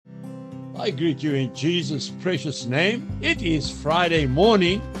I greet you in Jesus' precious name. It is Friday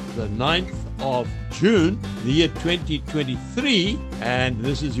morning, the 9th of June, the year 2023, and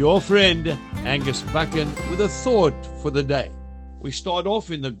this is your friend, Angus Buchan, with a thought for the day. We start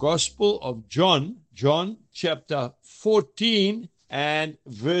off in the Gospel of John chapter 14 and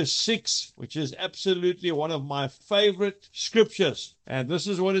verse 6, which is absolutely one of my favorite scriptures. And this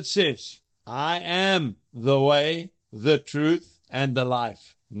is what it says: I am the way, the truth, and the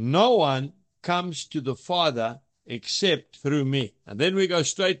life. No one comes to the Father except through me. And then we go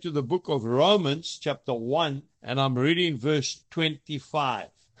straight to the book of Romans, chapter 1, and I'm reading verse 25.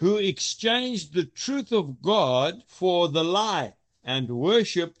 Who exchanged the truth of God for the lie, and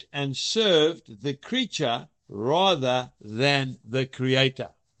worshipped and served the creature rather than the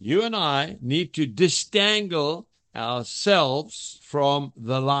Creator. You and I need to disentangle ourselves from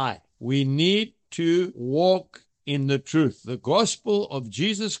the lie. We need to walk in the truth. The gospel of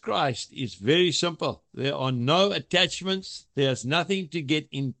Jesus Christ is very simple. There are no attachments. There's nothing to get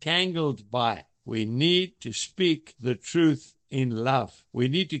entangled by. We need to speak the truth in love. We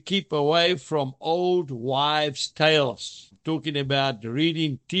need to keep away from old wives' tales. I'm talking about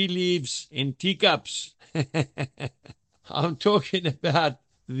reading tea leaves in teacups. I'm talking about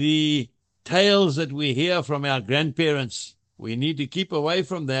the tales that we hear from our grandparents. We need to keep away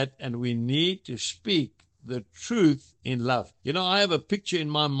from that, and we need to speak the truth in love. You know, I have a picture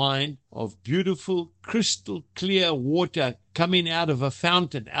in my mind of beautiful, crystal clear water coming out of a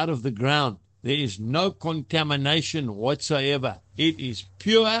fountain, out of the ground. There is no contamination whatsoever. It is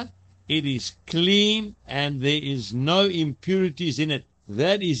pure, it is clean, and there is no impurities in it.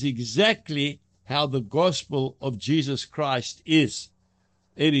 That is exactly how the gospel of Jesus Christ is.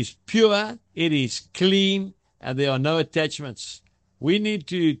 It is pure, it is clean, and there are no attachments. We need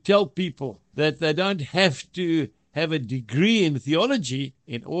to tell people that they don't have to have a degree in theology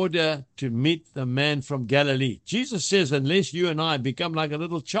in order to meet the man from Galilee. Jesus says, unless you and I become like a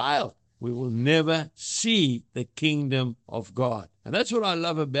little child, we will never see the kingdom of God. And that's what I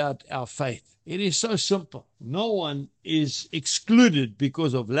love about our faith. It is so simple. No one is excluded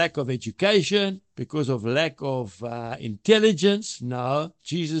because of lack of education, because of lack of intelligence. No,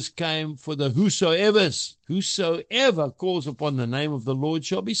 Jesus came for the whosoevers. Whosoever calls upon the name of the Lord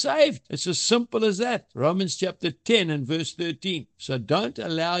shall be saved. It's as simple as that. Romans chapter 10 and verse 13. So don't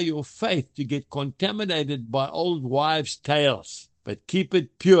allow your faith to get contaminated by old wives' tales, but keep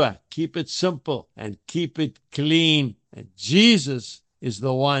it pure, keep it simple, and keep it clean. And Jesus is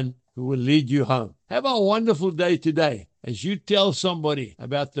the one who will lead you home. Have a wonderful day today as you tell somebody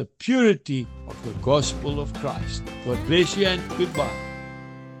about the purity of the gospel of Christ. God bless you and goodbye.